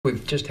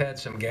We've just had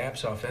some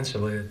gaps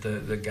offensively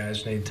that the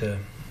guys need to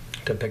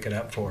pick it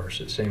up for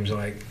us. It seems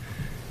like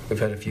we've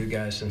had a few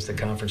guys since the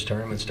conference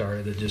tournament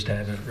started that just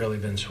haven't really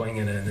been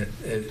swinging, and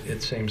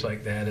it seems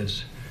like that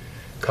has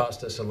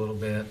cost us a little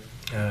bit.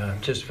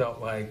 Just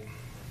felt like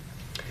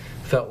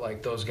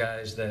those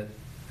guys that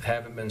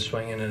haven't been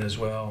swinging it as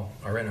well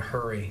are in a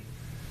hurry.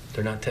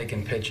 They're not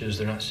taking pitches.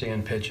 They're not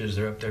seeing pitches.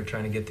 They're up there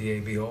trying to get the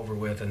AB over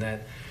with, and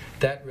that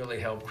really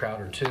helped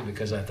Crowder too,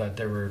 because I thought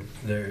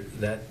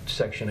that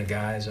section of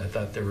guys, I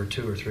thought there were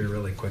 2 or 3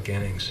 really quick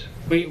innings.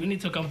 We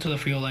need to come to the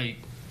field like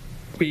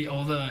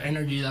all the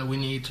energy that we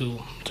need to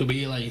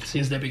be like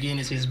since the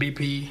beginning, since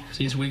BP,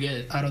 since we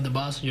get out of the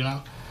bus, you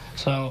know.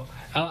 So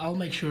I'll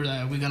make sure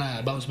that we're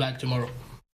gonna bounce back tomorrow.